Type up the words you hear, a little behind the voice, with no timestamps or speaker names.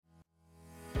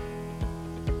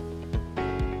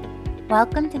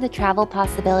Welcome to the Travel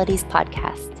Possibilities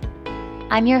Podcast.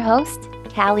 I'm your host,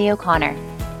 Callie O'Connor.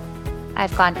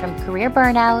 I've gone from career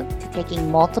burnout to taking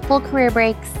multiple career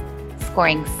breaks,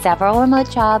 scoring several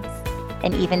remote jobs,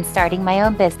 and even starting my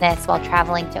own business while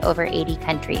traveling to over 80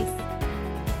 countries.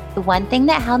 The one thing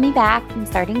that held me back from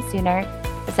starting sooner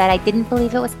was that I didn't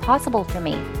believe it was possible for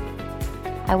me.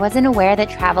 I wasn't aware that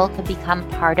travel could become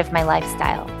part of my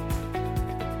lifestyle.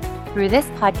 Through this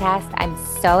podcast, I'm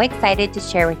so excited to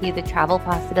share with you the travel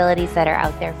possibilities that are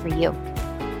out there for you.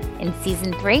 In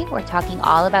Season 3, we're talking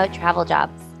all about travel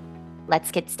jobs.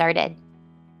 Let's get started.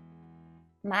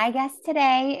 My guest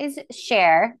today is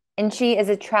Cher, and she is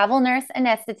a travel nurse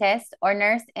anesthetist or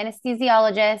nurse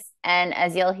anesthesiologist, and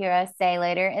as you'll hear us say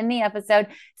later in the episode,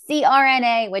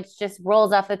 CRNA, which just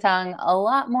rolls off the tongue a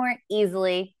lot more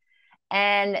easily.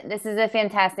 And this is a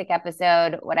fantastic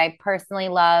episode. What I personally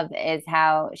love is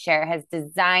how Cher has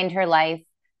designed her life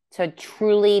to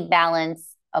truly balance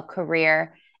a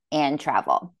career and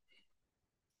travel.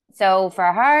 So for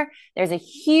her, there's a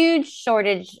huge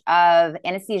shortage of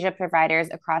anesthesia providers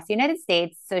across the United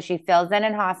States. So she fills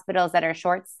in hospitals that are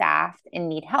short-staffed and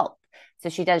need help. So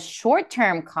she does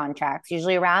short-term contracts,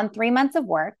 usually around 3 months of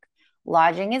work.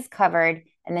 Lodging is covered,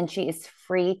 and then she is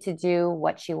free to do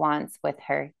what she wants with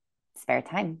her spare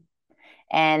time.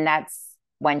 And that's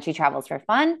when she travels for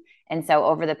fun. And so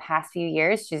over the past few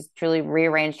years, she's truly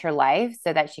rearranged her life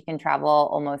so that she can travel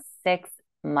almost 6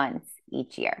 months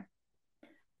each year.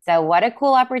 So what a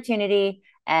cool opportunity.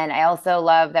 And I also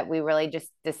love that we really just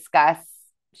discuss,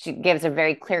 she gives a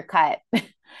very clear-cut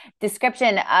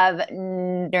description of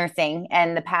nursing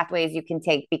and the pathways you can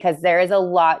take, because there is a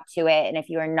lot to it. And if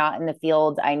you are not in the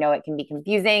field, I know it can be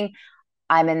confusing.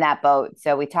 I'm in that boat.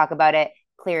 So we talk about it,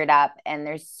 clear it up, and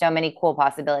there's so many cool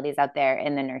possibilities out there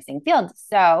in the nursing field.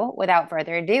 So without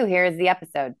further ado, here's the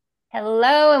episode.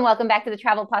 Hello, and welcome back to the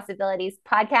Travel Possibilities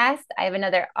Podcast. I have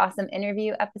another awesome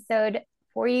interview episode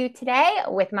for you today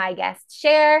with my guest,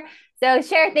 Cher. So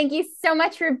Cher, thank you so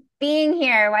much for being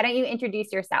here. Why don't you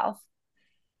introduce yourself?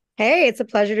 Hey, it's a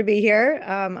pleasure to be here.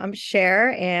 I'm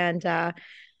Cher, and I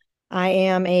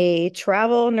am a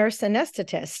travel nurse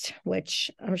anesthetist, which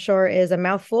I'm sure is a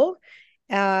mouthful.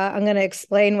 I'm going to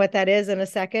explain what that is in a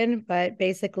second, but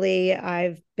basically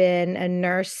I've been a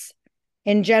nurse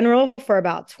in general for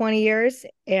about 20 years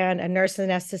and a nurse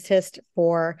anesthetist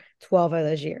for 12 of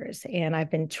those years. And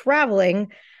I've been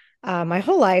traveling my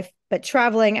whole life, but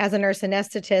traveling as a nurse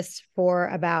anesthetist for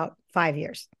about 5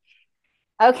 years.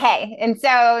 Okay. And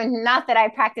so not that I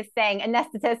practiced saying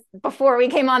anesthetist before we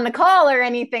came on the call or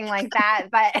anything like that,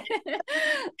 but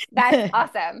that's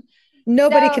awesome.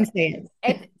 Nobody can say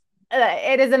it.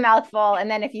 It is a mouthful. And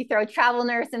then if you throw travel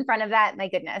nurse in front of that, my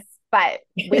goodness, but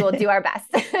we will do our best.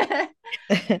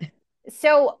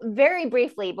 So very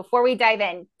briefly, before we dive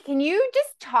in, can you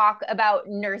just talk about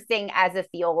nursing as a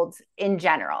field in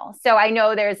general? So I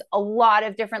know there's a lot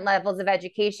of different levels of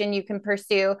education you can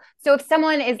pursue. So if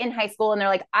someone is in high school and they're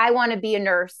like, I want to be a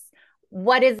nurse,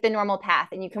 what is the normal path?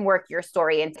 And you can work your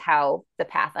story into how the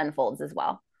path unfolds as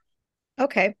well.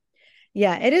 Okay.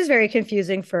 Yeah, it is very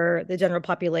confusing for the general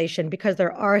population because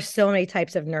there are so many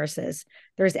types of nurses.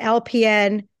 There's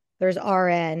LPN, there's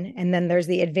RN, and then there's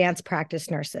the advanced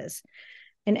practice nurses.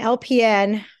 An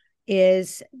LPN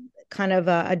is kind of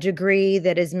a degree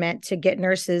that is meant to get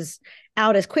nurses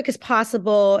out as quick as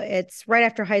possible. It's right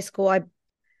after high school. I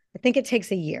think it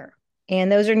takes a year.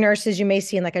 And those are nurses you may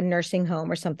see in like a nursing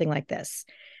home or something like this.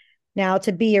 Now,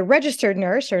 to be a registered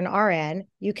nurse or an RN,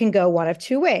 you can go one of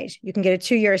two ways. You can get a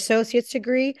 2-year associate's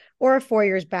degree or a 4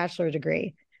 years bachelor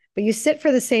degree, but you sit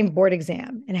for the same board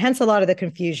exam, and hence a lot of the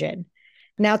confusion.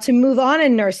 Now, to move on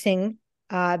in nursing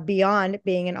beyond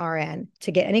being an RN,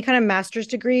 to get any kind of master's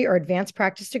degree or advanced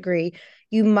practice degree,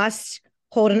 you must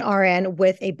hold an RN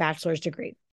with a bachelor's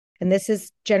degree. And this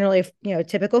is generally, a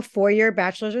typical 4-year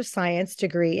bachelor's of science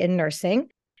degree in nursing,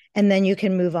 and then you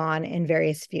can move on in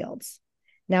various fields.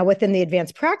 Now, within the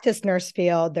advanced practice nurse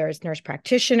field, there's nurse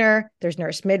practitioner, there's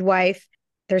nurse midwife.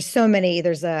 There's so many.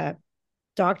 There's a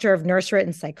doctor of nurse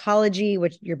written psychology,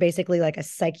 which you're basically like a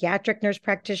psychiatric nurse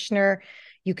practitioner.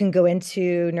 You can go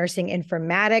into nursing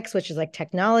informatics, which is like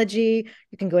technology.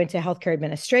 You can go into healthcare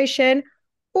administration,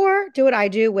 or do what I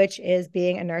do, which is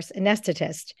being a nurse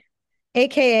anesthetist,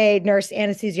 AKA nurse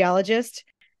anesthesiologist.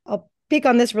 I'll speak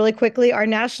on this really quickly. Our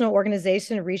national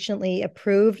organization recently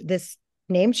approved this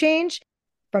name change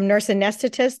from nurse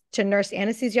anesthetist to nurse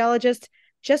anesthesiologist,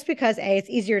 just because it's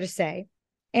easier to say.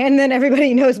 And then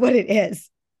everybody knows what it is.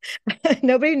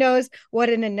 Nobody knows what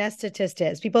an anesthetist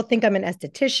is. People think I'm an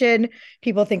esthetician.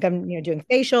 People think I'm, doing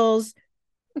facials,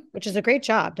 which is a great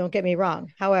job. Don't get me wrong.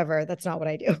 However, that's not what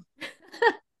I do.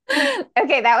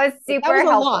 Okay, that was That was super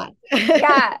a lot. helpful.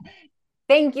 Yeah,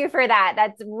 thank you for that.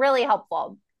 That's really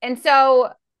helpful. And so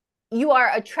you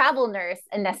are a travel nurse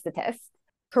anesthetist.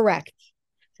 Correct.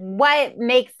 What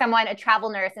makes someone a travel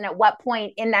nurse, and at what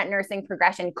point in that nursing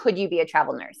progression could you be a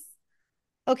travel nurse?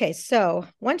 Okay, so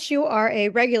once you are a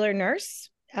regular nurse,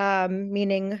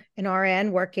 meaning an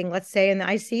RN working, let's say, in the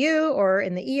ICU or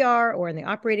in the ER or in the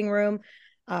operating room,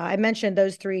 I mentioned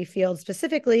those three fields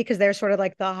specifically because they're sort of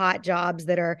like the hot jobs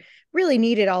that are really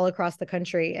needed all across the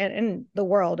country and the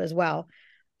world as well.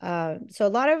 So a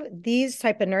lot of these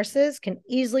type of nurses can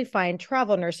easily find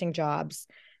travel nursing jobs.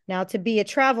 Now, to be a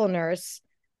travel nurse,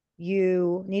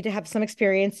 you need to have some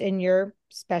experience in your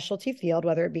specialty field,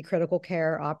 whether it be critical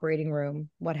care, operating room,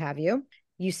 what have you.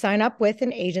 You sign up with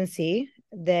an agency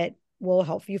that will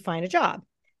help you find a job.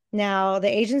 Now,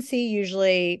 the agency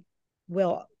usually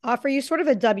will offer you sort of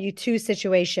a W-2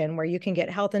 situation where you can get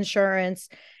health insurance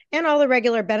and all the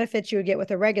regular benefits you would get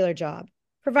with a regular job,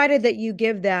 provided that you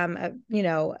give them,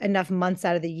 enough months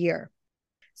out of the year.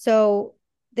 So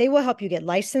they will help you get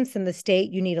licensed in the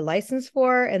state you need a license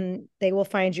for, and they will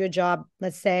find you a job.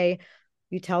 Let's say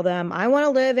you tell them, I want to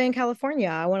live in California.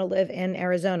 I want to live in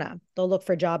Arizona. They'll look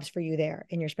for jobs for you there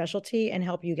in your specialty and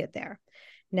help you get there.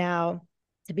 Now,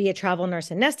 to be a travel nurse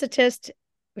anesthetist,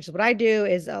 which is what I do,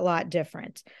 is a lot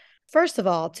different. First of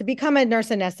all, to become a nurse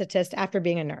anesthetist after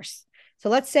being a nurse. So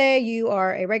let's say you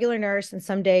are a regular nurse and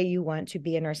someday you want to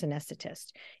be a nurse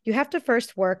anesthetist. You have to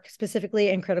first work specifically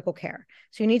in critical care.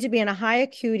 So you need to be in a high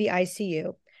acuity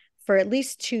ICU for at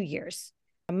least 2 years.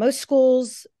 Most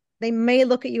schools, they may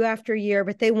look at you after a year,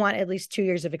 but they want at least 2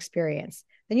 years of experience.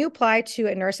 Then you apply to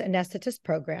a nurse anesthetist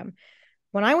program.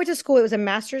 When I went to school, it was a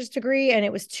master's degree and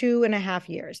it was 2.5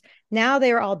 years. Now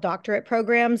they are all doctorate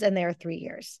programs and they are 3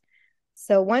 years.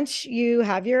 So once you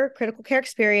have your critical care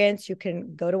experience, you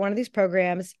can go to one of these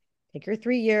programs, take your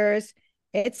 3 years.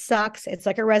 It sucks. It's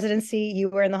like a residency. You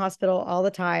were in the hospital all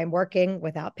the time working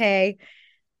without pay.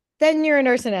 Then you're a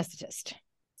nurse anesthetist.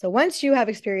 So once you have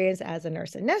experience as a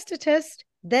nurse anesthetist,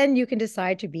 then you can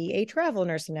decide to be a travel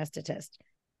nurse anesthetist.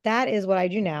 That is what I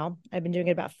do now. I've been doing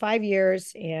it about 5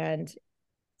 years, and it's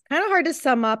kind of hard to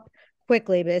sum up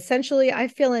quickly, but essentially I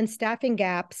fill in staffing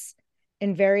gaps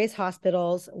in various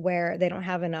hospitals where they don't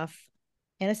have enough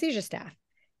anesthesia staff.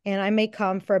 And I may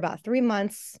come for about 3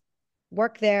 months,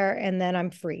 work there, and then I'm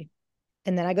free.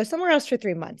 And then I go somewhere else for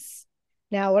 3 months.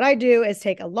 Now, what I do is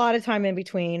take a lot of time in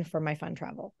between for my fun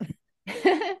travel.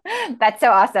 That's so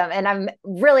awesome. And I'm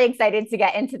really excited to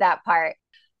get into that part.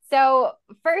 So,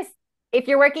 first, if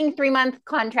you're working 3-month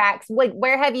contracts,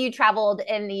 where have you traveled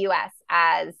in the US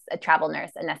as a travel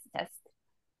nurse anesthetist?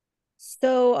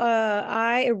 So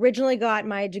I originally got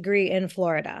my degree in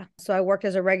Florida. So I worked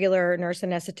as a regular nurse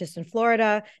anesthetist in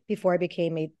Florida before I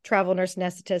became a travel nurse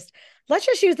anesthetist. Let's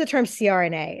just use the term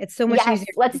CRNA. It's so much Yes,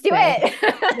 easier. let's do it.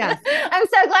 Yes. I'm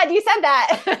so glad you said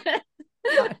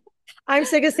that. I'm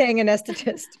sick of saying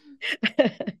anesthetist.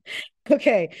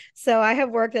 Okay. So I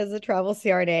have worked as a travel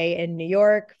CRNA in New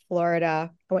York,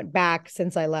 Florida. I went back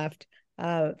since I left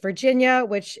Virginia,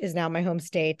 which is now my home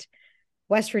state,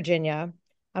 West Virginia.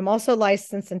 I'm also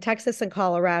licensed in Texas and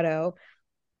Colorado.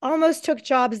 Almost took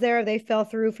jobs there. They fell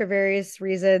through for various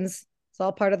reasons. It's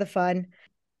all part of the fun.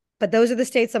 But those are the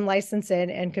states I'm licensed in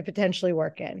and could potentially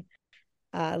work in.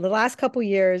 The last couple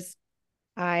years,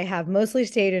 I have mostly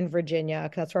stayed in Virginia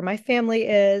because that's where my family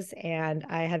is. And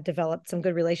I have developed some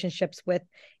good relationships with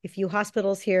a few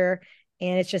hospitals here.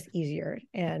 And it's just easier.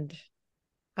 And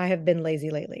I have been lazy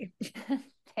lately.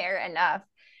 Fair enough.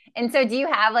 And so do you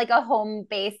have like a home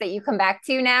base that you come back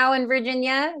to now in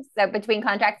Virginia? So between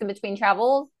contracts and between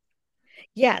travels?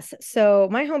 Yes. So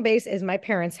my home base is my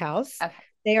parents' house. Okay.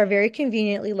 They are very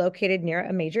conveniently located near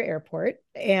a major airport,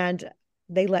 and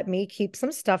they let me keep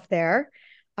some stuff there.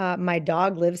 My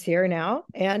dog lives here now,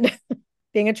 and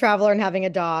being a traveler and having a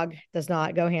dog does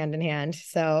not go hand in hand.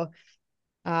 So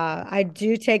I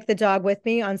do take the dog with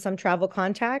me on some travel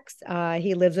contacts.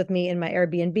 He lives with me in my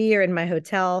Airbnb or in my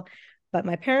hotel, but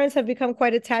my parents have become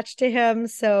quite attached to him.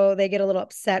 So they get a little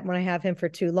upset when I have him for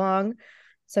too long.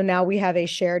 So now we have a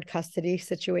shared custody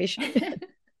situation.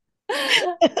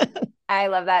 I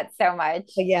love that so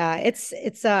much. But yeah, it's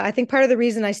I think part of the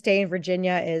reason I stay in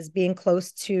Virginia is being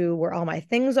close to where all my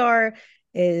things are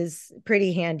is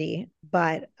pretty handy,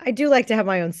 but I do like to have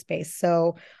my own space.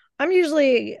 So I'm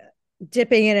usually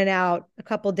dipping in and out a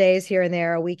couple days here and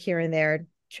there, a week here and there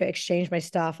to exchange my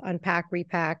stuff, unpack,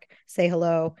 repack, say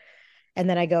hello, and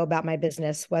then I go about my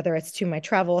business, whether it's to my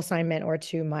travel assignment or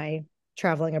to my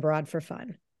traveling abroad for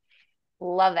fun.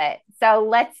 Love it. So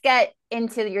let's get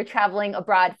into your traveling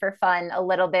abroad for fun a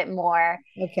little bit more.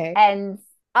 Okay. And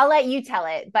I'll let you tell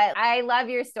it, but I love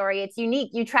your story. It's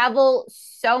unique. You travel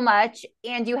so much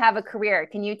and you have a career.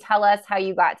 Can you tell us how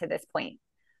you got to this point?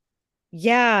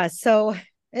 Yeah, so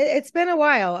it's been a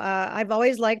while. I've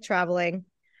always liked traveling.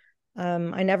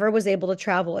 I never was able to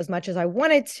travel as much as I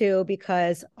wanted to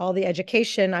because all the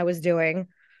education I was doing,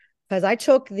 because I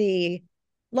took the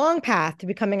long path to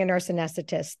becoming a nurse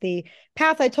anesthetist. The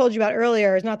path I told you about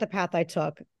earlier is not the path I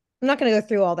took. I'm not going to go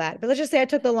through all that, but let's just say I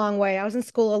took the long way. I was in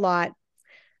school a lot,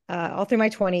 all through my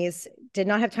 20s, did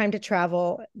not have time to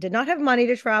travel, did not have money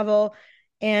to travel.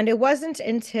 And it wasn't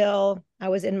until I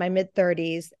was in my mid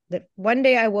 30s that one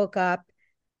day I woke up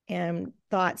and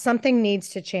thought something needs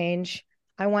to change.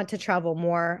 I want to travel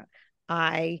more.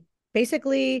 I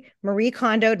basically Marie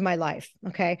Kondoed my life.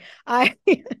 Okay. I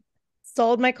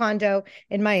sold my condo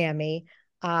in Miami.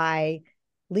 I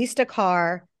leased a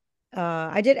car.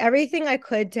 I did everything I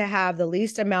could to have the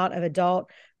least amount of adult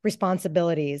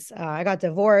responsibilities. I got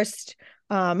divorced.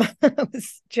 I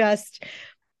was just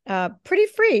pretty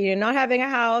free. Not having a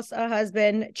house, a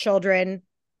husband, children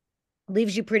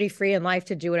leaves you pretty free in life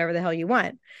to do whatever the hell you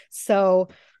want. So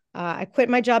I quit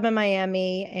my job in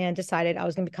Miami and decided I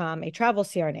was going to become a travel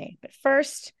CRNA. But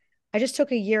first, I just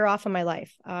took a year off of my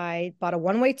life. I bought a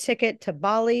one-way ticket to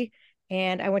Bali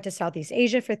and I went to Southeast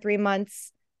Asia for 3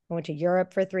 months. I went to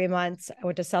Europe for 3 months. I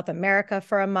went to South America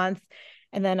for a month.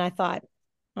 And then I thought,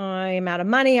 I'm out of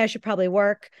money. I should probably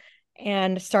work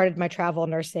and started my travel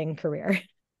nursing career.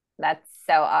 That's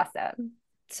so awesome.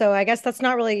 So I guess that's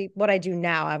not really what I do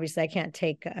now. Obviously, I can't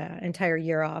take an entire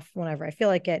year off whenever I feel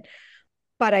like it,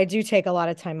 but I do take a lot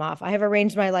of time off. I have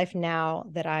arranged my life now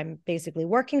that I'm basically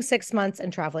working 6 months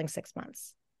and traveling 6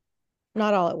 months,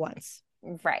 not all at once.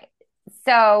 Right.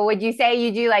 So would you say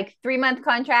you do like 3 month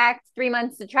contract, 3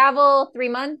 months to travel, 3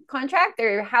 month contract,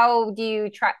 or how do you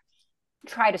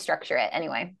try to structure it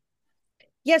anyway?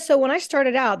 Yeah, so when I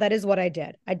started out, that is what I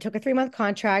did. I took a 3 month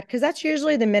contract because that's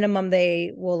usually the minimum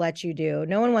they will let you do.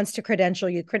 No one wants to credential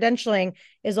you. Credentialing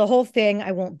is a whole thing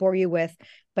I won't bore you with.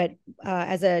 But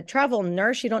as a travel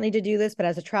nurse, you don't need to do this. But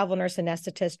as a travel nurse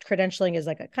anesthetist, credentialing is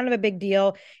like a kind of a big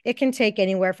deal. It can take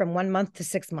anywhere from 1 month to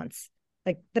 6 months.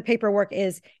 Like the paperwork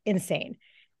is insane.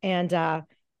 And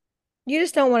you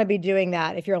just don't want to be doing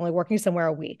that if you're only working somewhere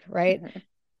a week, right? Mm-hmm.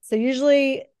 So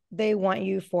usually they want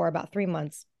you for about 3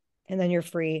 months and then you're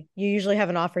free. You usually have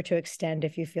an offer to extend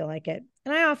if you feel like it.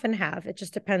 And I often have. It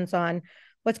just depends on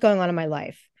what's going on in my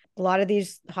life. A lot of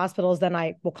these hospitals, then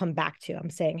I will come back to. I'm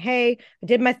saying, hey, I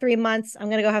did my 3 months. I'm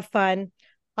going to go have fun.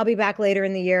 I'll be back later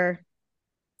in the year.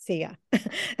 See ya.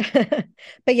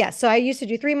 But yeah, so I used to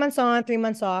do 3 months on, 3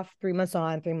 months off, 3 months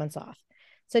on, 3 months off.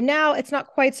 So now it's not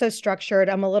quite so structured.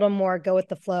 I'm a little more go with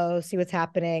the flow, see what's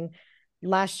happening.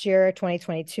 Last year,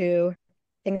 2022,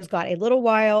 things got a little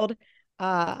wild.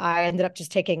 I ended up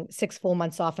just taking 6 full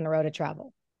months off in a row to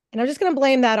travel. And I'm just going to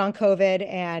blame that on COVID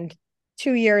and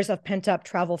 2 years of pent up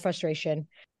travel frustration.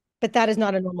 But that is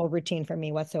not a normal routine for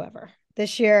me whatsoever.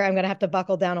 This year, I'm going to have to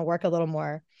buckle down and work a little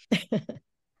more.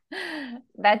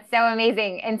 That's so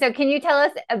amazing. And so, can you tell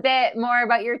us a bit more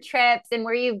about your trips and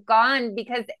where you've gone?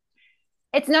 Because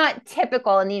it's not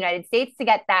typical in the United States to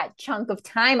get that chunk of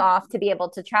time off to be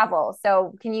able to travel.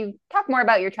 So, can you talk more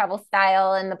about your travel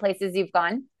style and the places you've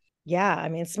gone? Yeah, I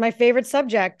mean, it's my favorite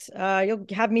subject. You'll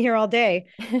have me here all day.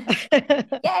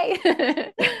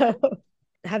 Yay.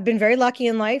 Have been very lucky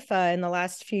in life. In the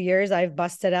last few years, I've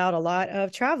busted out a lot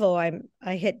of travel.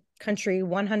 I hit country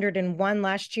 101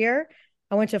 last year.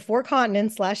 I went to 4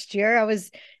 continents last year. I was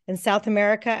in South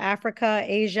America, Africa,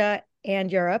 Asia,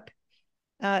 and Europe.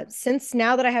 Since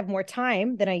now that I have more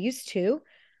time than I used to,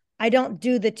 I don't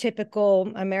do the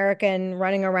typical American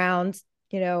running around,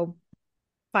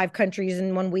 5 countries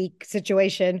in 1 week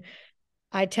situation.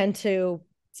 I tend to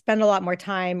spend a lot more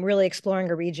time really exploring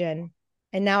a region.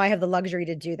 And now I have the luxury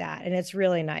to do that. And it's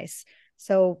really nice.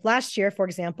 So last year, for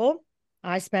example,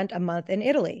 I spent a month in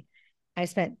Italy. I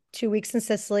spent 2 weeks in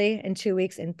Sicily and 2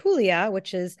 weeks in Puglia,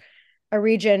 which is a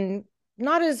region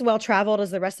not as well traveled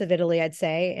as the rest of Italy, I'd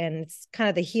say. And it's kind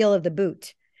of the heel of the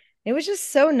boot. It was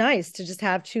just so nice to just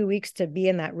have 2 weeks to be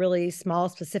in that really small,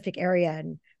 specific area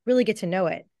and really get to know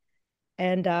it.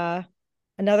 And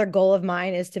another goal of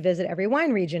mine is to visit every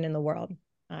wine region in the world.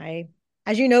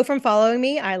 As you know from following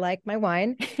me, I like my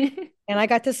wine. And I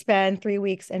got to spend 3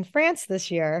 weeks in France this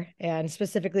year and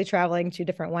specifically traveling to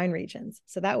different wine regions.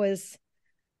 So that was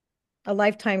a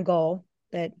lifetime goal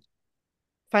that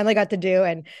finally got to do.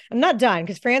 And I'm not done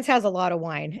because France has a lot of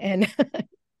wine and I'm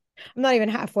not even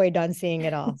halfway done seeing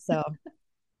it all. So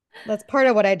that's part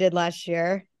of what I did last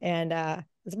year. And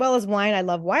as well as wine, I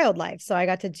love wildlife. So I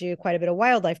got to do quite a bit of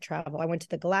wildlife travel. I went to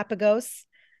the Galapagos,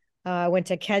 I went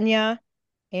to Kenya,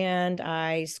 and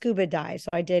I scuba dive. So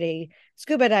I did a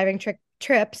scuba diving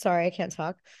trip. Sorry, I can't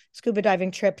talk. Scuba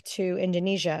diving trip to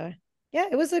Indonesia. Yeah,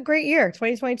 it was a great year.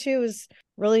 2022 was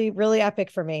really, really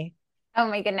epic for me. Oh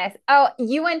my goodness. Oh,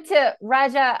 you went to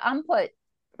Raja Ampat,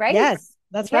 right? Yes,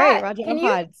 that's right. Yeah. Raja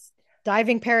Ampad's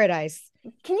diving paradise.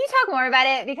 Can you talk more about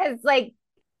it? Because like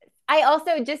I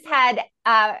also just had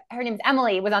her name's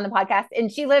Emily was on the podcast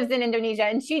and she lives in Indonesia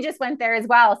and she just went there as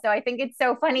well. So I think it's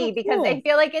so funny Oh, because I cool.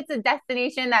 feel like it's a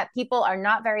destination that people are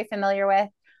not very familiar with.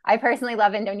 I personally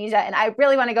love Indonesia and I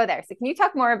really want to go there. So can you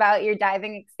talk more about your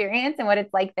diving experience and what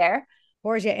it's like there?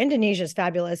 Course, yeah, Indonesia is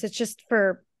fabulous. It's just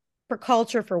for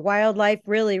culture, for wildlife,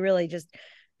 really, really just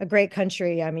a great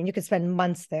country. I mean, you could spend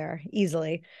months there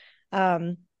easily.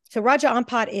 So Raja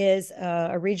Ampat is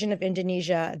a region of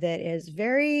Indonesia that is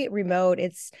very remote.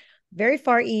 It's very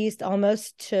far east,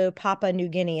 almost to Papua New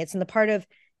Guinea. It's in the part of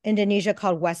Indonesia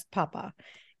called West Papua,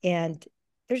 and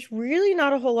there's really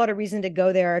not a whole lot of reason to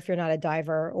go there if you're not a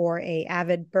diver or a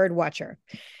avid bird watcher.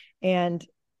 And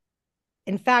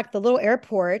in fact, the little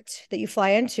airport that you fly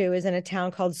into is in a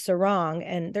town called Sorong,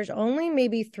 and there's only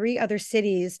maybe three other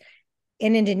cities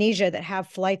in Indonesia that have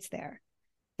flights there,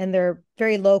 and they're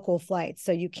very local flights.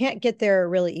 So you can't get there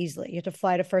really easily. You have to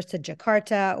fly to first to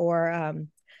Jakarta or,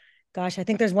 gosh, I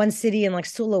think there's one city in like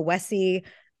Sulawesi.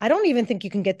 I don't even think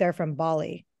you can get there from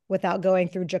Bali without going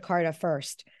through Jakarta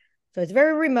first. So it's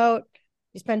very remote.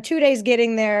 You spend 2 days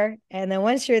getting there, and then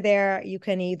once you're there, you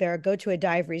can either go to a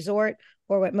dive resort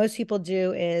or what most people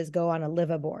do is go on a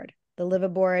liveaboard. The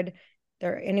liveaboard,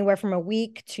 they're anywhere from a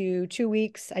week to 2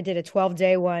 weeks. I did a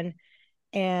 12-day one,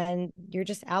 and you're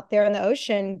just out there in the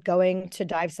ocean going to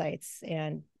dive sites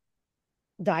and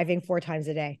diving 4 times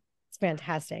a day. It's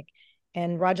fantastic.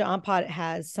 And Raja Ampat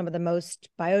has some of the most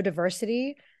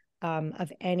biodiversity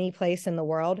of any place in the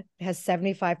world. It has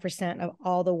 75% of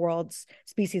all the world's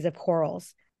species of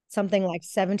corals, something like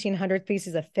 1,700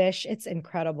 species of fish. It's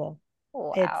incredible.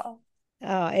 It's Wow.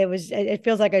 it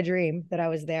feels like a dream that I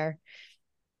was there.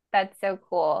 That's so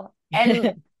cool.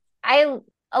 And I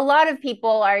a lot of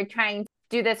people are trying to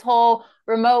do this whole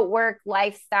remote work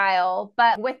lifestyle,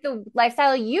 but with the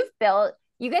lifestyle you've built,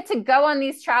 you get to go on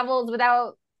these travels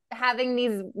without having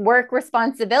these work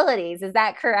responsibilities. Is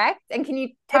that correct? And can you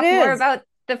It talk more is. about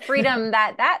the freedom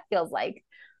that that feels like?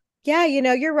 Yeah,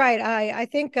 you're right. I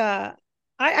think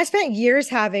I spent years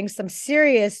having some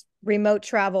serious remote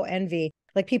travel envy.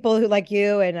 Like people who like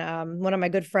you and one of my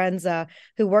good friends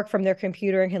who work from their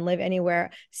computer and can live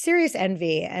anywhere, serious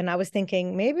envy. And I was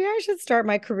thinking maybe I should start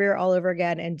my career all over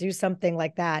again and do something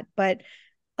like that. But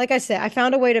like I said, I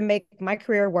found a way to make my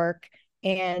career work.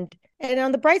 And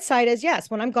on the bright side is yes,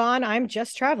 when I'm gone, I'm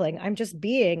just traveling. I'm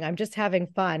just having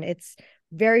fun. It's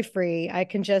very free. I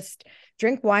can just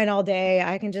drink wine all day.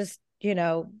 I can just,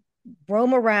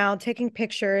 roam around taking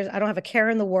pictures. I don't have a care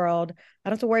in the world. I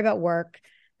don't have to worry about work.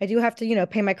 I do have to,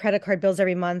 pay my credit card bills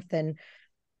every month and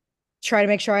try to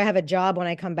make sure I have a job when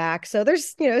I come back. So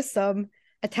there's, some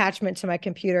attachment to my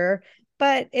computer,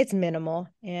 but it's minimal.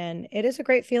 And it is a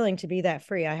great feeling to be that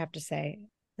free, I have to say.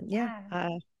 Yeah. Yeah.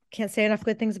 Can't say enough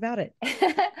good things about it.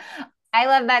 I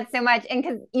love that so much. And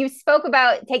because you spoke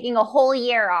about taking a whole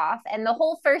year off, and the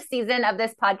whole first season of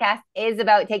this podcast is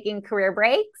about taking career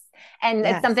breaks. And it's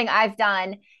Yes. something I've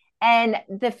done. And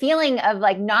the feeling of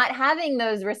like not having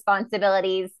those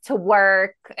responsibilities to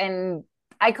work, and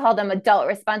I call them adult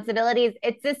responsibilities,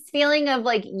 it's this feeling of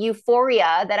like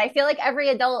euphoria that I feel like every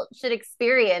adult should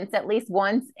experience at least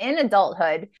once in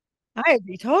adulthood. I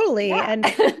agree totally. Yeah. And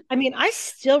I mean, I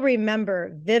still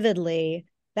remember vividly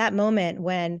that moment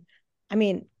when, I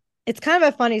mean, it's kind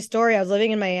of a funny story. I was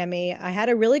living in Miami. I had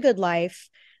a really good life.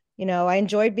 I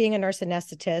enjoyed being a nurse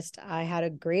anesthetist. I had a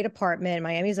great apartment.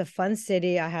 Miami's a fun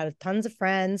city. I had tons of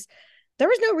friends. There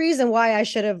was no reason why I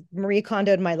should have Marie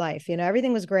Kondoed my life.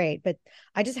 Everything was great, but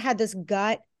I just had this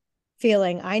gut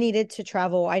feeling I needed to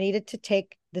travel. I needed to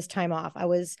take this time off. I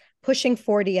was pushing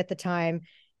 40 at the time.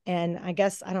 And I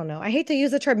guess, I don't know, I hate to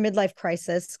use the term midlife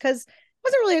crisis because it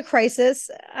wasn't really a crisis.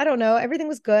 I don't know. Everything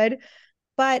was good.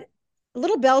 But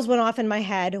little bells went off in my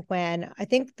head when I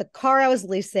think the car I was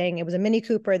leasing, it was a Mini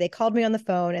Cooper. They called me on the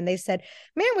phone and they said,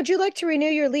 "Man, would you like to renew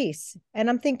your lease?" And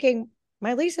I'm thinking,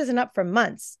 my lease isn't up for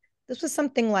months. This was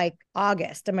something like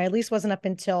August, and my lease wasn't up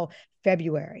until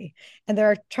February. And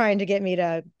they're trying to get me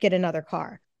to get another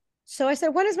car. So I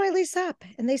said, "When is my lease up?"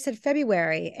 And they said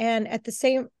February. And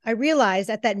I realized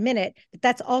at that minute that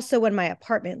that's also when my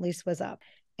apartment lease was up.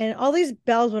 And all these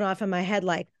bells went off in my head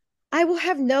like, I will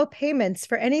have no payments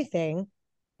for anything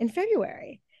in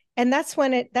February. And that's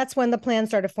when the plan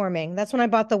started forming. That's when I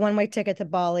bought the one-way ticket to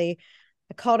Bali.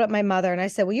 I called up my mother and I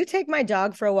said, "Will you take my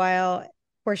dog for a while?"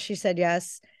 course, she said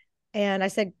yes. And I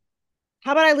said,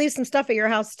 how about I leave some stuff at your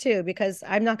house too? Because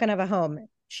I'm not going to have a home.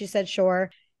 She said,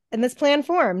 sure. And this plan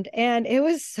formed and it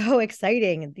was so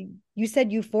exciting. You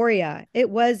said euphoria. It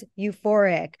was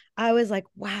euphoric. I was like,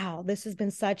 wow, this has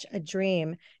been such a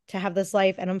dream to have this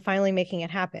life. And I'm finally making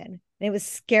it happen. And it was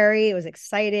scary. It was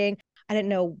exciting. I didn't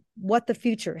know what the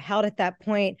future held at that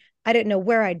point. I didn't know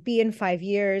where I'd be in 5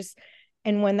 years.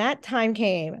 And when that time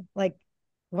came, like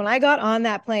when I got on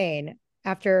that plane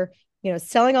after,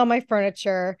 selling all my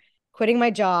furniture, quitting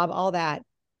my job, all that,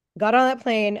 got on that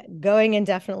plane, going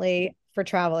indefinitely for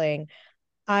traveling.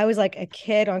 I was like a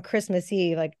kid on Christmas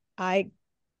Eve.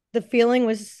 The feeling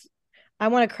was, I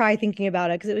want to cry thinking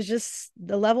about it because it was just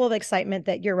the level of excitement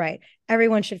that you're right.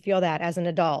 Everyone should feel that as an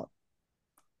adult.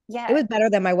 Yeah. It was better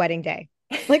than my wedding day.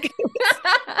 Like,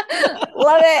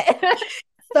 love it.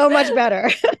 So much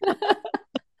better.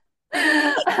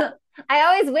 I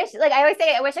always wish, like I always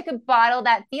say, I wish I could bottle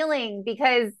that feeling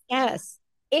because yes,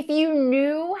 if you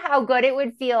knew how good it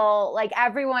would feel, like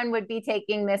everyone would be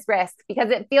taking this risk because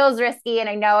it feels risky. And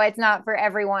I know it's not for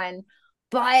everyone,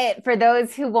 but for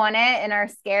those who want it and are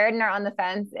scared and are on the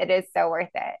fence, it is so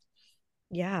worth it.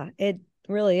 Yeah, it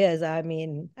really is. I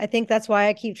mean, I think that's why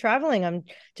I keep traveling. I'm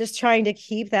just trying to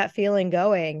keep that feeling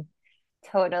going.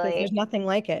 Totally. There's nothing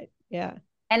like it. Yeah.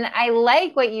 And I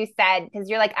like what you said because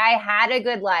you're like, I had a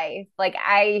good life. Like,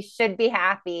 I should be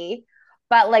happy.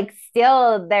 But like,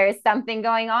 still, there's something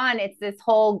going on. It's this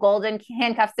whole golden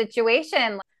handcuff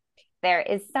situation. There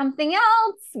is something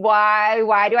else. Why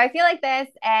do I feel like this?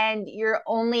 And you're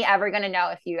only ever going to know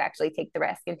if you actually take the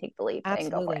risk and take the leap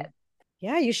and go for it.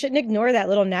 Yeah, you shouldn't ignore that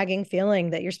little nagging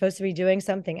feeling that you're supposed to be doing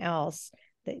something else.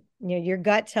 That your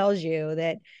gut tells you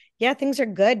that, yeah, things are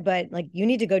good, but like you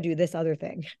need to go do this other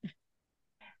thing.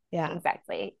 Yeah,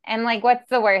 exactly. And like, what's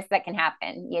the worst that can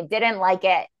happen? You didn't like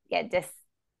it. You just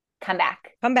come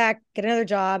back, get another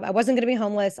job. I wasn't going to be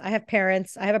homeless. I have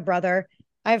parents. I have a brother.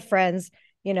 I have friends.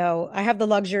 I have the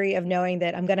luxury of knowing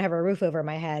that I'm going to have a roof over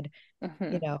my head.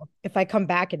 Mm-hmm. If I come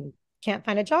back and can't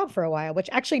find a job for a while, which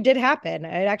actually did happen.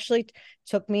 It actually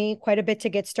took me quite a bit to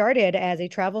get started as a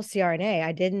travel CRNA.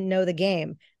 I didn't know the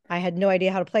game. I had no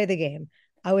idea how to play the game.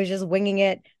 I was just winging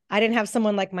it. I didn't have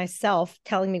someone like myself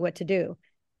telling me what to do.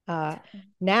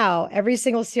 Now, every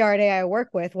single CRNA I work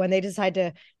with, when they decide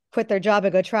to quit their job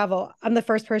and go travel, I'm the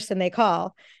first person they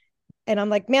call. And I'm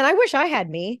like, man, I wish I had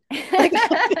me. Like,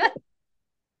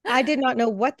 I did not know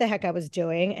what the heck I was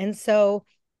doing. And so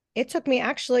it took me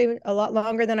actually a lot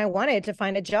longer than I wanted to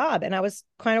find a job. And I was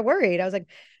kind of worried. I was like,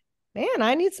 man,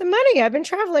 I need some money. I've been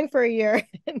traveling for a year.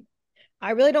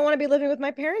 I really don't want to be living with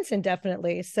my parents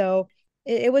indefinitely. So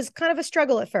it was kind of a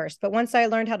struggle at first. But once I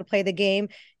learned how to play the game,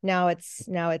 now it's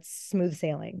smooth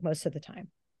sailing most of the time.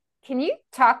 Can you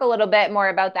talk a little bit more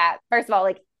about that? First of all,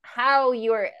 like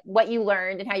what you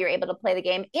learned and how you were able to play the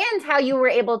game and how you were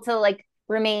able to like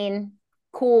remain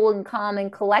cool and calm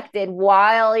and collected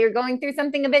while you're going through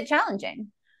something a bit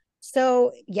challenging.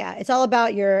 So yeah, it's all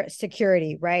about your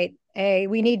security, right?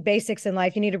 We need basics in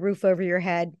life. You need a roof over your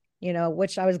head,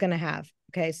 which I was going to have.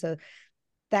 Okay. So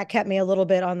that kept me a little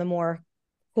bit on the more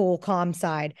cool, calm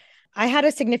side. I had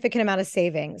a significant amount of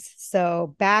savings.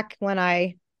 So back when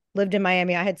I lived in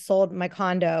Miami, I had sold my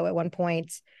condo at one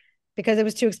point because it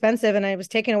was too expensive and it was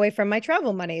taken away from my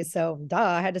travel money. So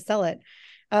I had to sell it.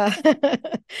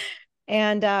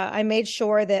 And I made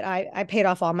sure that I paid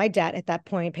off all my debt at that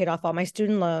point, paid off all my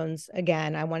student loans.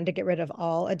 Again, I wanted to get rid of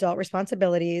all adult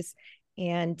responsibilities.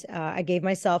 And I gave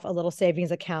myself a little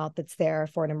savings account that's there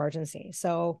for an emergency.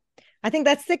 So I think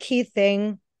that's the key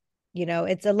thing.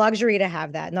 It's a luxury to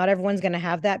have that. Not everyone's going to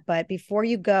have that. But before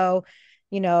you go,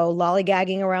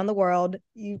 lollygagging around the world,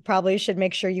 you probably should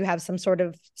make sure you have some sort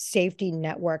of safety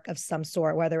network of some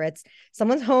sort, whether it's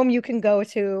someone's home you can go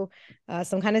to,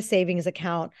 some kind of savings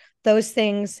account. Those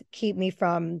things keep me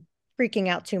from freaking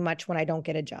out too much when I don't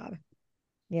get a job,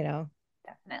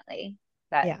 Definitely.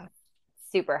 That's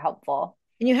super helpful.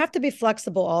 And you have to be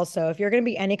flexible also. If you're going to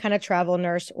be any kind of travel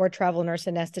nurse or travel nurse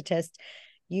anesthetist,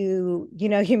 you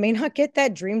may not get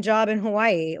that dream job in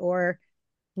Hawaii or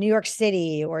New York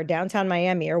City or downtown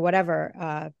Miami or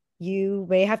whatever. You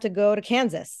may have to go to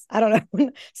Kansas. I don't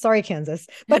know. Sorry, Kansas,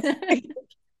 but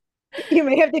you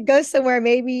may have to go somewhere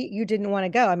maybe you didn't want to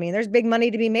go. I mean, there's big money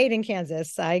to be made in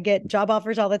Kansas. I get job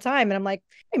offers all the time and I'm like,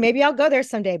 hey, maybe I'll go there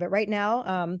someday. But right now,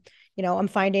 I'm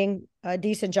finding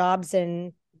decent jobs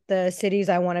in the cities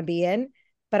I want to be in,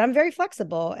 but I'm very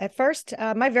flexible. At first,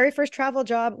 my very first travel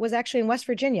job was actually in West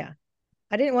Virginia.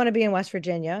 I didn't want to be in West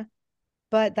Virginia,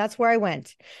 but that's where I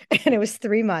went. And it was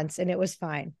 3 months and it was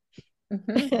fine.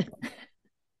 Mm-hmm.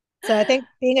 So I think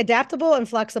being adaptable and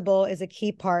flexible is a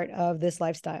key part of this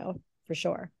lifestyle for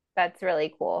sure. That's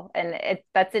really cool. And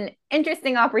that's an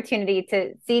interesting opportunity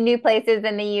to see new places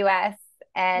in the US. It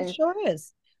And sure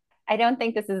is. I don't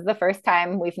think this is the first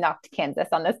time we've knocked Kansas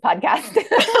on this podcast.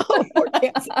 Oh, poor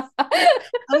Kansas.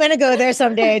 I'm going to go there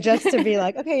someday just to be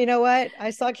like, okay, you know what? I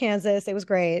saw Kansas. It was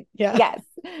great. Yeah. Yes.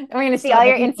 And we're going to see all Start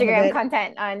your making fun of Instagram it.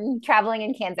 content on traveling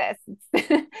in Kansas.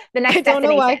 The I next don't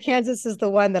know why destination. Kansas is the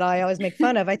one that I always make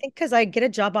fun of. I think because I get a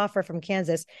job offer from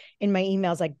Kansas in my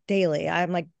emails like daily.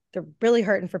 I'm like, they're really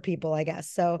hurting for people, I guess.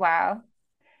 So, Wow.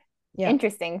 yeah.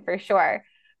 Interesting for sure.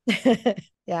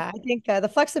 Yeah, I think the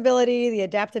flexibility, the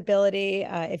adaptability,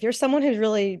 if you're someone who's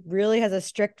really has a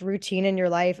strict routine in your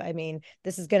life, I mean,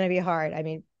 this is going to be hard. I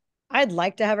mean, I'd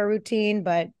like to have a routine,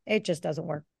 but it just doesn't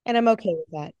work. And I'm okay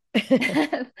with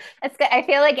that. That's good. I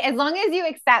feel like as long as you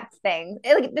accept things,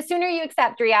 like the sooner you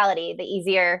accept reality, the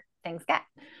easier things get.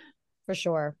 For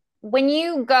sure. When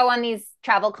you go on these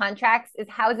travel contracts, is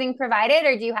housing provided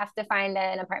or do you have to find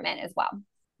an apartment as well?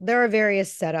 There are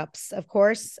various setups, of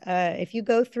course. If you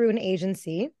go through an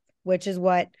agency, which is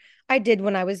what I did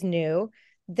when I was new,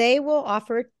 they will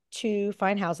offer to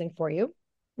find housing for you,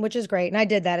 which is great. And I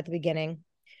did that at the beginning,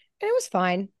 and it was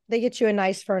fine. They get you a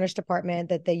nice furnished apartment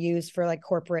that they use for like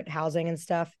corporate housing and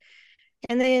stuff.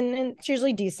 And it's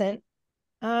usually decent.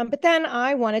 But then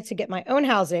I wanted to get my own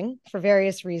housing for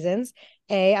various reasons.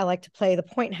 I like to play the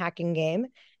point hacking game.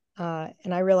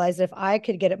 And I realized if I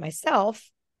could get it myself,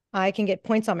 I can get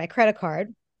points on my credit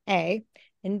card, A.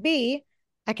 And B,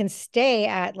 I can stay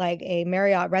at like a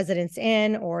Marriott Residence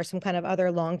Inn or some kind of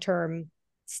other long-term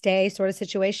stay sort of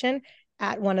situation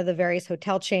at one of the various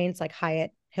hotel chains like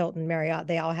Hyatt, Hilton, Marriott.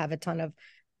 They all have a ton of,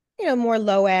 more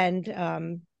low end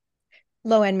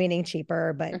meaning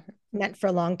cheaper, but meant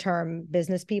for long-term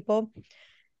business people.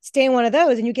 Stay in one of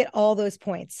those and you get all those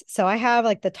points. So I have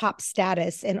like the top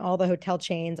status in all the hotel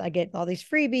chains. I get all these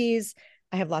freebies.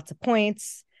 I have lots of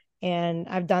points. And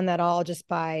I've done that all just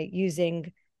by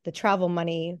using the travel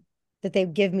money that they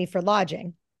give me for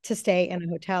lodging to stay in a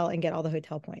hotel and get all the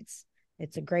hotel points.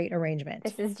 It's a great arrangement.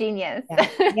 This is genius.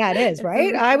 Yeah, it is,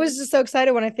 right? I was just so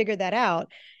excited when I figured that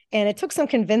out. And it took some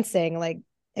convincing. Like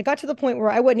it got to the point where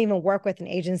I wouldn't even work with an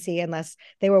agency unless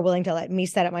they were willing to let me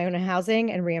set up my own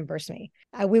housing and reimburse me.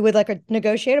 We would like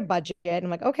negotiate a budget. And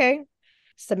I'm like, okay,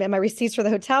 submit my receipts for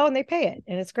the hotel and they pay it.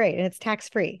 And it's great. And it's tax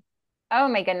free. Oh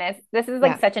my goodness. This is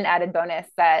like Yeah. such an added bonus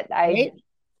that I Right?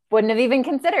 wouldn't have even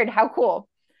considered. How cool.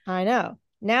 I know.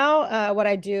 Now, what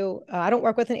I do, I don't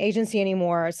work with an agency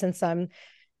anymore since I'm,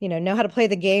 know how to play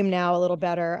the game now a little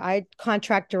better. I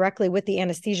contract directly with the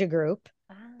anesthesia group.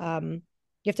 You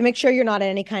have to make sure you're not in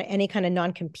any kind of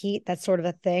non-compete. That's sort of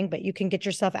a thing, but you can get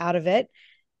yourself out of it.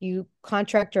 You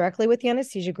contract directly with the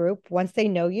anesthesia group. Once they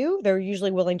know you, they're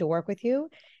usually willing to work with you.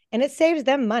 And it saves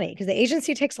them money because the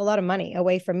agency takes a lot of money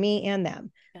away from me and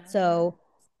them. So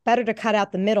better to cut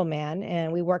out the middleman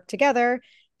and we work together.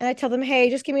 And I tell them, hey,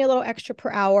 just give me a little extra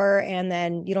per hour and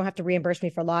then you don't have to reimburse me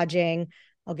for lodging.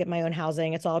 I'll get my own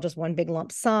housing. It's all just one big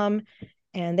lump sum.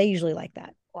 And they usually like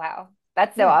that. Wow.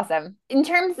 That's so awesome. In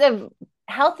terms of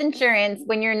health insurance,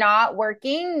 when you're not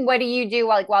working, what do you do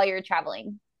while you're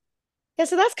traveling? Yeah,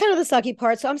 so that's kind of the sucky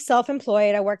part. So I'm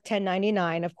self-employed. I work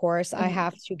 1099, of course. I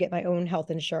have to get my own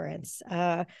health insurance.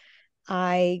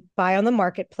 I buy on the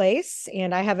marketplace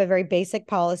and I have a very basic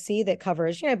policy that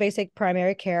covers, basic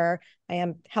primary care. I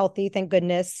am healthy, thank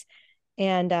goodness.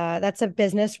 And that's a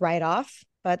business write-off,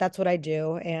 but that's what I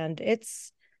do. And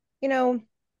it's,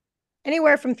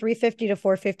 anywhere from $350 to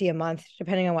 $450 a month,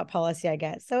 depending on what policy I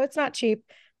get. So it's not cheap.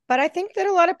 But I think that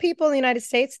a lot of people in the United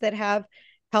States that have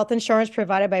health insurance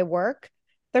provided by work,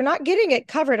 they're not getting it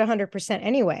covered 100%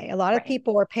 anyway. A lot of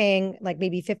people are paying like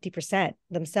maybe 50%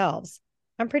 themselves.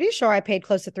 I'm pretty sure I paid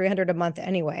close to $300 a month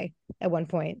anyway at one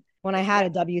point when I had a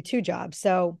W-2 job.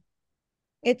 So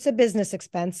it's a business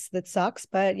expense that sucks,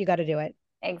 but you got to do it.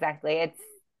 Exactly.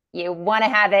 You want to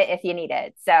have it if you need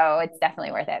it. So it's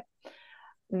definitely worth it.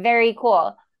 Very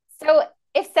cool. So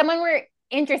if someone were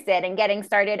interested in getting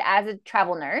started as a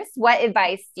travel nurse, what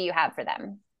advice do you have for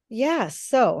them? Yeah,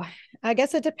 so I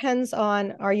guess it depends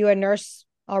on, are you a nurse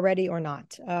already or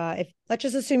not? If let's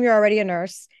just assume you're already a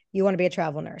nurse, you want to be a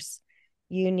travel nurse.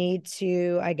 You need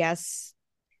to, I guess,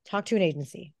 talk to an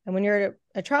agency. And when you're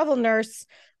a travel nurse,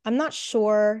 I'm not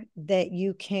sure that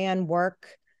you can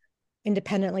work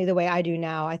independently the way I do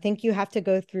now. I think you have to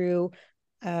go through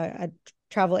a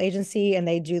travel agency and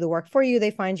they do the work for you.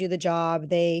 They find you the job.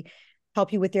 They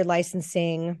help you with your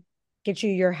licensing, get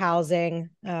you your housing,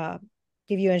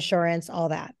 give you insurance, all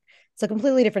that. It's a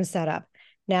completely different setup.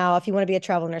 Now, if you want to be a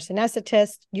travel nurse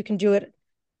anesthetist, you can do it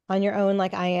on your own,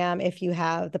 like I am, if you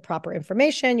have the proper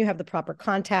information, you have the proper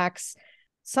contacts.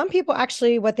 Some people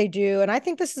actually, what they do, and I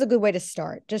think this is a good way to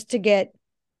start, just to get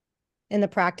in the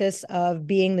practice of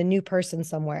being the new person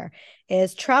somewhere,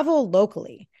 is travel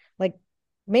locally. Like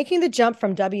making the jump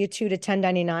from W-2 to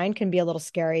 1099 can be a little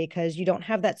scary because you don't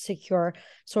have that secure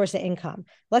source of income.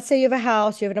 Let's say you have a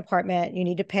house, you have an apartment, you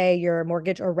need to pay your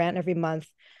mortgage or rent every month.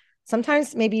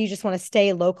 Sometimes maybe you just want to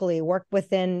stay locally, work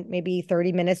within maybe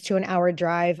 30 minutes to an hour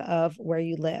drive of where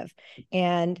you live,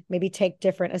 and maybe take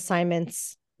different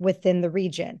assignments within the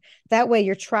region. That way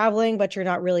you're traveling, but you're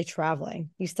not really traveling.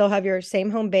 You still have your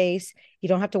same home base. You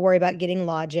don't have to worry about getting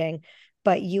lodging,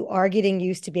 but you are getting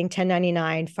used to being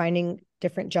 1099, finding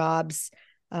different jobs,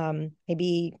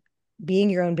 maybe being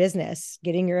your own business,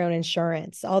 getting your own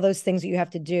insurance, all those things that you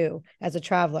have to do as a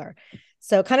traveler.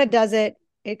 So it kind of does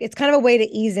it's kind of a way to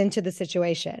ease into the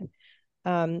situation.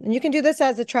 And you can do this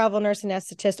as a travel nurse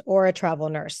anesthetist or a travel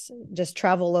nurse. Just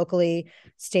travel locally,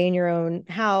 stay in your own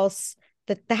house.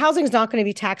 The housing is not going to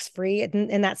be tax-free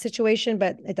in that situation,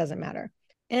 but it doesn't matter.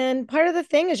 And part of the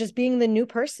thing is just being the new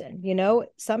person.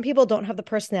 Some people don't have the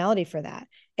personality for that.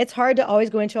 It's hard to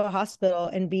always go into a hospital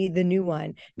and be the new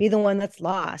one, be the one that's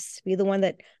lost, be the one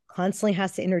that constantly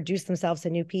has to introduce themselves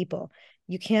to new people.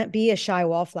 You can't be a shy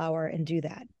wallflower and do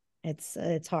that.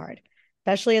 It's hard,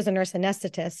 especially as a nurse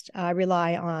anesthetist. I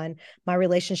rely on my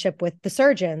relationship with the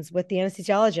surgeons, with the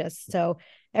anesthesiologists. So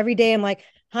every day I'm like,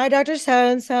 hi, Dr.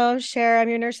 So-and-so, Cher, I'm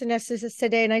your nurse anesthetist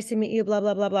today. Nice to meet you, blah,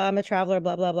 blah, blah, blah. I'm a traveler,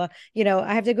 blah, blah, blah.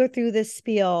 I have to go through this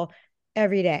spiel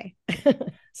every day.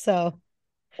 So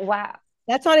Wow.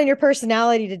 That's not in your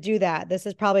personality to do that. This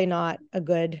is probably not a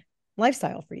good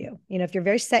lifestyle for you. If you're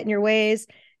very set in your ways,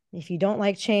 if you don't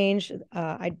like change,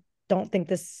 I don't think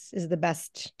this is the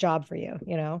best job for you,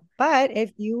 but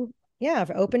if you're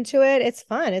open to it, it's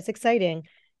fun. It's exciting.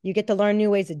 You get to learn new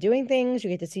ways of doing things. You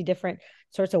get to see different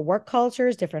sorts of work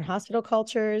cultures, different hospital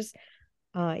cultures.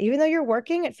 Even though you're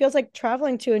working, it feels like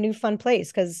traveling to a new fun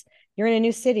place because you're in a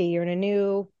new city, you're in a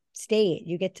new state.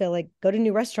 You get to go to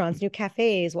new restaurants, new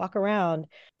cafes, walk around.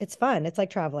 It's fun. It's like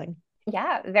traveling.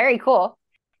 Yeah, very cool.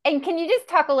 And can you just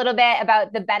talk a little bit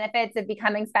about the benefits of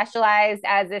becoming specialized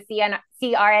as a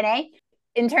CRNA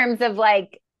in terms of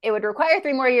it would require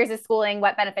 3 more years of schooling?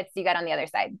 What benefits do you get on the other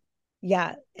side?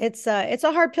 Yeah, it's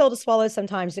a hard pill to swallow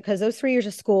sometimes because those 3 years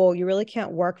of school, you really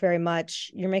can't work very much.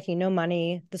 You're making no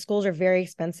money. The schools are very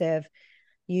expensive.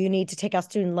 You need to take out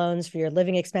student loans for your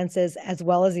living expenses as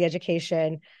well as the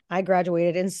education. I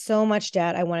graduated in so much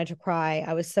debt. I wanted to cry.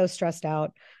 I was so stressed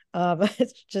out.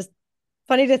 It's just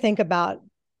funny to think about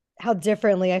how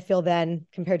differently I feel then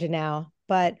compared to now.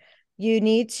 But you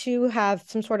need to have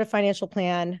some sort of financial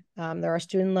plan. There are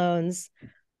student loans.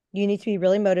 You need to be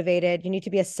really motivated. You need to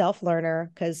be a self-learner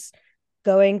because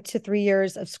going to 3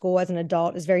 years of school as an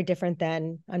adult is very different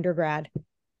than undergrad.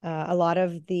 A lot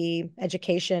of the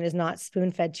education is not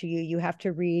spoon-fed to you. You have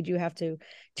to read. You have to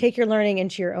take your learning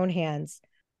into your own hands.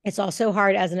 It's also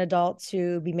hard as an adult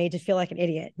to be made to feel like an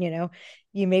idiot.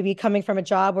 You may be coming from a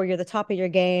job where you're the top of your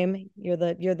game. You're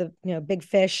the big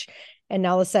fish, and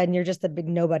all of a sudden you're just a big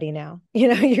nobody now.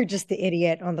 You're just the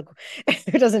idiot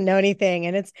who doesn't know anything,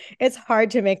 and it's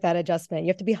hard to make that adjustment. You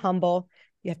have to be humble.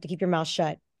 You have to keep your mouth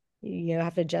shut. You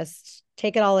have to just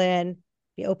take it all in,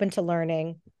 be open to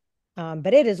learning.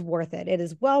 But it is worth it. It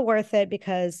is well worth it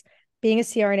because being a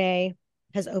CRNA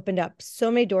has opened up so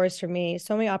many doors for me,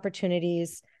 so many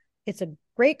opportunities. It's a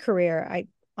great career. I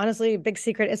honestly, big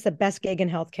secret, it's the best gig in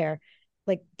healthcare.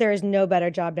 There is no better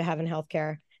job to have in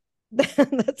healthcare.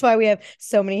 That's why we have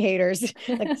so many haters.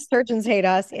 Surgeons hate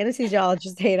us,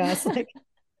 anesthesiologists hate us.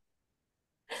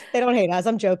 They don't hate us.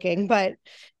 I'm joking, but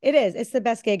it's the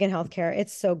best gig in healthcare.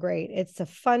 It's so great. It's a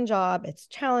fun job. It's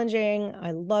challenging.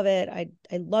 I love it. I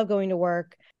love going to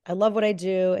work. I love what I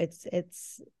do.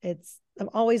 I'm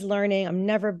always learning. I'm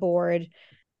never bored.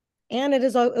 And it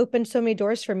has opened so many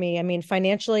doors for me. I mean,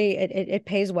 financially, it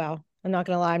pays well. I'm not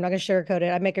going to lie. I'm not going to sugarcoat it.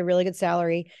 I make a really good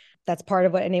salary. That's part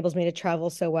of what enables me to travel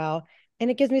so well. And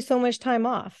it gives me so much time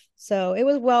off. So it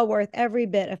was well worth every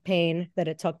bit of pain that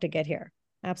it took to get here.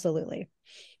 Absolutely.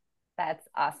 That's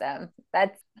awesome.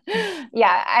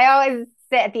 Yeah, I always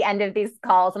sit at the end of these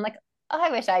calls. I'm like, oh, I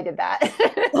wish I did that.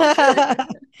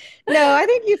 No, I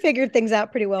think you figured things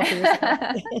out pretty well for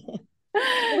yourself.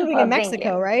 Living in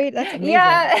Mexico, right? That's amazing.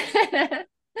 Yeah.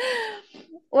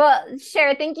 Well,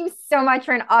 Cher, thank you so much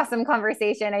for an awesome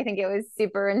conversation. I think it was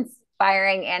super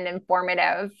inspiring and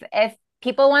informative. If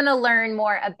people want to learn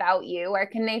more about you, where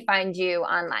can they find you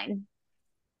online?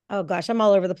 Oh gosh, I'm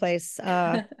all over the place.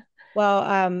 Well,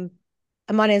 I'm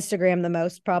on Instagram the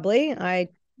most probably. I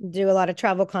do a lot of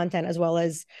travel content as well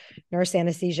as nurse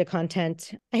anesthesia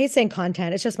content. I hate saying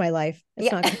content. It's just my life.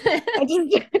 It's not, I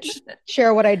just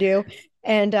share what I do.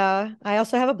 And I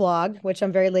also have a blog, which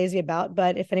I'm very lazy about.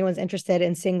 But if anyone's interested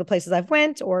in seeing the places I've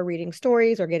went or reading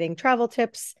stories or getting travel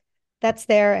tips, that's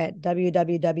there at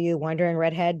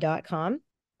www.wanderingredhead.com.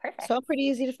 Perfect. So pretty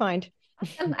easy to find.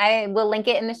 Awesome. I will link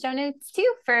it in the show notes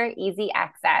too for easy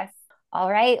access. All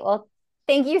right. Well,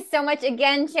 thank you so much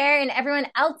again, Cher, and everyone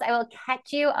else. I will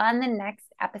catch you on the next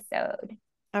episode.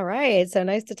 All right. So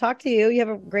nice to talk to you. You have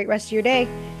a great rest of your day.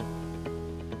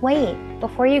 Wait,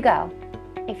 before you go,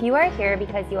 if you are here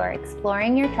because you are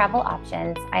exploring your travel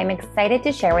options, I am excited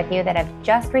to share with you that I've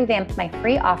just revamped my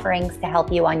free offerings to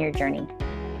help you on your journey.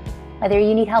 Whether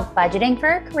you need help budgeting for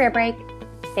a career break,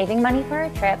 saving money for a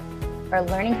trip, or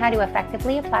learning how to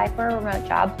effectively apply for a remote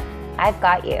job, I've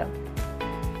got you.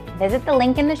 Visit the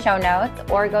link in the show notes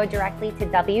or go directly to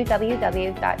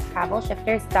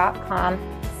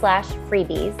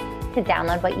www.travelshifters.com/freebies to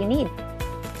download what you need.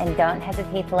 And don't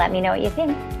hesitate to let me know what you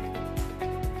think.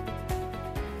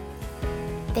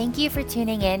 Thank you for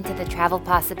tuning in to the Travel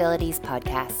Possibilities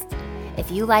podcast. If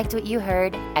you liked what you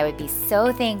heard, I would be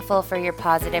so thankful for your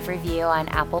positive review on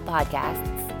Apple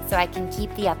Podcasts so I can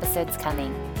keep the episodes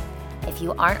coming. If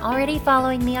you aren't already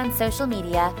following me on social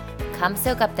media, come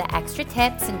soak up the extra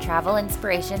tips and travel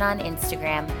inspiration on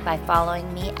Instagram by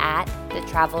following me at The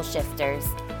Travel Shifters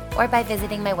or by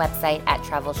visiting my website at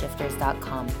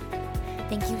travelshifters.com.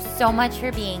 Thank you so much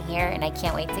for being here, and I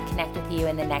can't wait to connect with you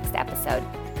in the next episode.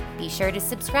 Be sure to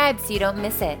subscribe so you don't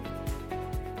miss it.